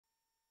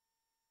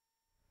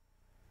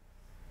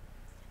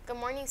Good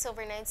morning,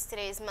 Silver Knights.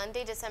 Today is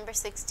Monday, December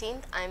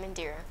 16th. I'm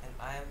Indira. And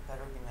I am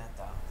Pedro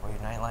Pimenta for your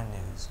Knightline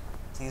News.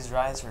 Please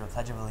rise for the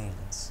Pledge of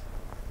Allegiance.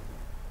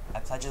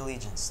 I pledge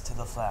allegiance to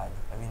the flag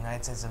of the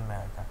United States of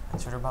America and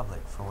to the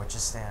republic for which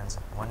it stands,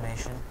 one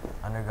nation,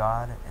 under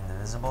God,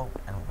 indivisible,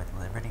 and with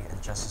liberty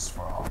and justice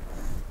for all.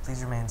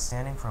 Please remain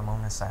standing for a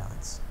moment of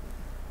silence.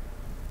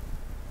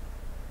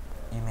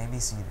 You may be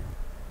seated.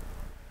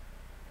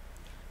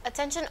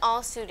 Attention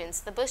all students,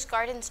 the Busch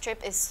Gardens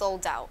trip is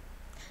sold out.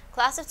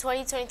 Class of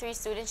 2023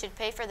 students should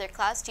pay for their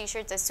class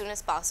t-shirts as soon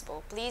as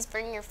possible. Please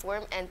bring your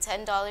form and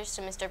 $10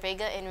 to Mr.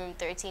 Vega in room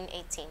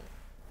 1318.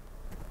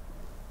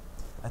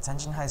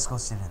 Attention high school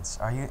students,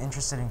 are you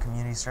interested in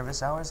community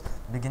service hours?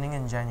 Beginning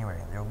in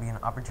January, there will be an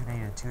opportunity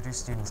to tutor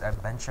students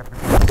at Ben Shepherd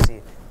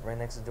University right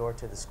next door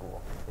to the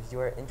school. If you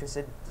are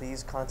interested,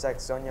 please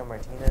contact Sonia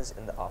Martinez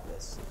in the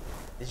office.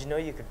 Did you know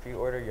you could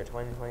pre-order your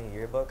 2020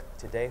 yearbook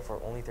today for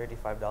only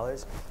 $35?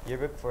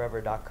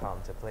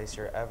 Yearbookforever.com to place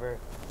your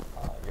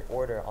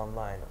order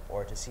online,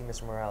 or to see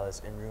Ms.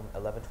 Morales in room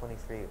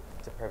 1123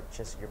 to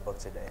purchase your book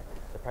today.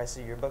 The price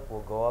of your book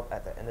will go up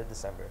at the end of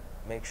December.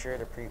 Make sure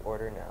to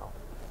pre-order now.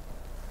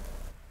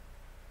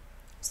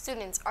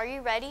 Students, are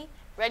you ready?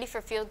 Ready for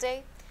Field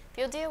Day?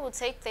 Field Day will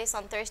take place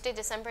on Thursday,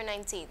 December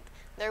 19th.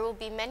 There will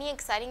be many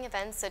exciting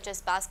events such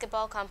as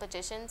basketball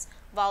competitions,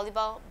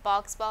 volleyball,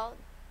 box ball,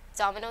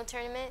 domino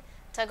tournament,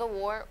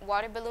 tug-of-war,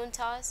 water balloon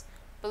toss,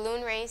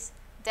 balloon race,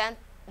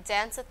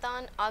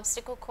 dance-a-thon,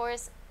 obstacle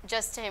course,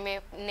 just to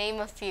name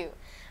a few.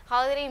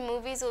 Holiday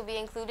movies will be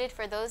included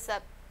for those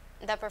that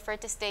prefer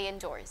to stay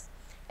indoors.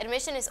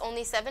 Admission is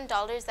only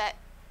 $7,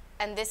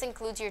 and this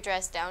includes your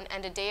dress down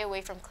and a day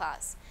away from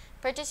class.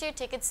 Purchase your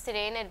tickets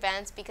today in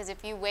advance, because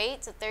if you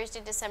wait till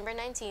Thursday, December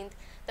 19th,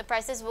 the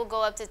prices will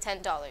go up to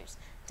 $10.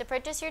 To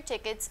purchase your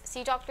tickets,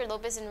 see Dr.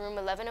 Lopez in room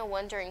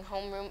 1101 during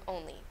homeroom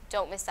only.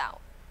 Don't miss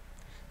out.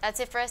 That's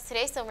it for us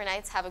today, Silver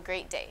Knights. Have a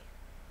great day.